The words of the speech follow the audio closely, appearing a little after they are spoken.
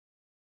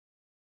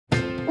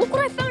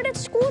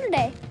school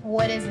today.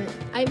 What is it?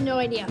 I have no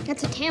idea.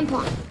 That's a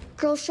tampon.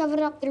 Girls shove it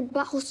up their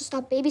buttholes to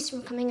stop babies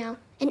from coming out.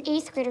 An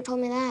 8th grader told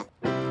me that.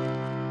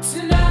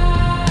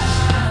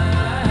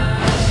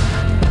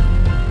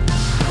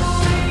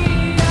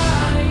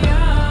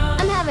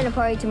 I'm having a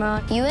party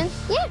tomorrow. You in?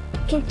 Yeah.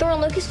 Can Thor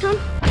and Lucas come?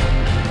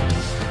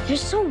 They're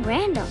so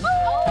random.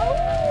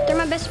 They're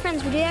my best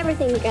friends. We do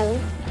everything together.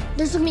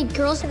 There's gonna be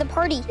girls at the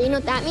party. You know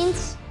what that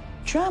means?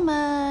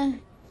 Drama.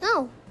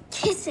 No,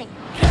 kissing.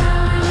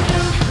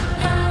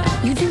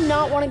 You do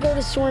not want to go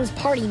to Soren's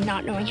party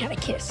not knowing how to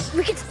kiss.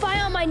 We could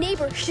spy on my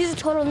neighbor. She's a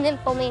total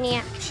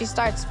nymphomaniac. She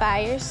starts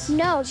fires.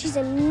 No, she's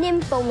a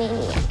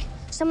nymphomaniac.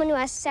 Someone who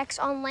has sex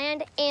on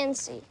land and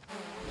sea.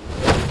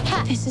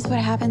 This is what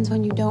happens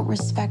when you don't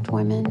respect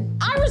women.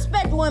 I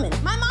respect women.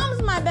 My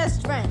mom's my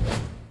best friend.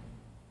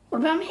 What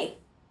about me?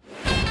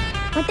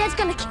 My dad's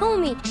gonna kill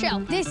me. Chill.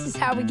 This is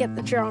how we get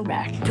the drone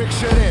back.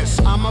 Picture this,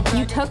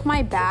 You took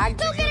my bag.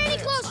 Don't get any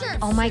closer.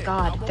 Oh my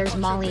God, there's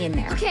Molly in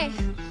there. Okay,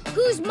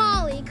 who's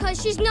Molly?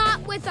 Because she's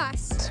not with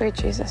us. Sweet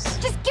Jesus.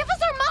 Just give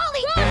us our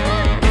Molly.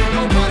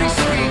 nobody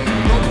speak,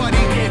 nobody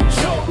get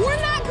choked.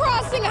 We're not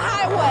crossing a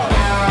highway.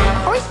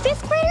 Are we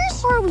 5th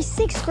graders or are we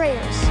 6th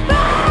graders?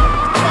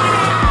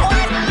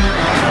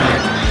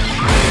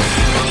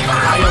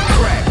 I am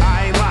crack,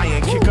 I ain't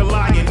lying, kick a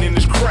lion in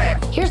this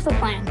crack. Here's the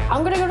plan.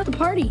 I'm gonna go to the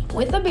party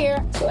with a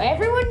beer so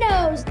everyone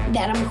knows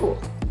that I'm cool.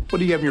 What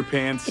do you have in your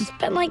pants? It's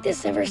been like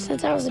this ever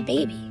since I was a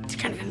baby. It's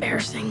kind of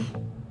embarrassing.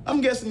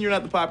 I'm guessing you're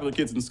not the popular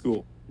kids in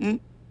school. Hmm?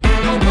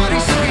 Nobody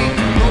speak,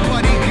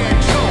 nobody get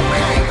choked.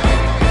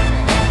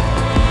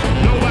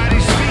 Nobody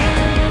speak.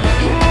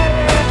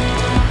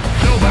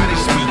 Nobody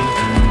speak.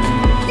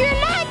 You're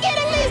not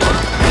getting me.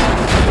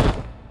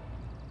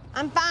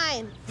 I'm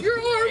fine.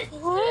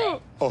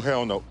 Oh,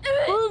 hell no.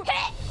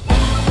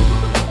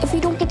 If we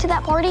don't get to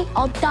that party,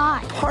 I'll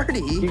die.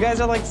 Party? You guys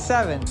are like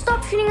 7.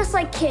 Stop treating us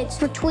like kids.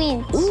 We're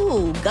tweens.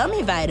 Ooh,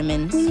 gummy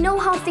vitamins. We know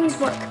how things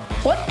work.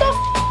 What the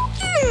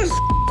f is?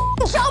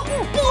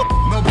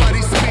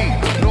 Nobody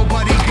speak,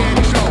 nobody get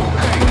choked.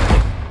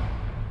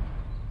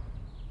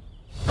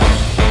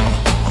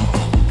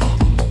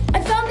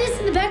 I found this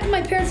in the back of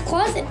my parents'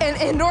 closet. An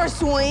indoor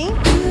swing.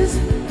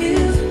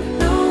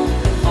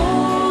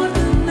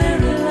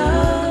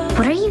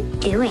 What are you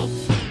doing?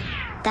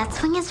 That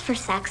swing is for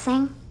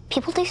sexing.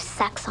 People do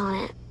sex on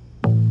it.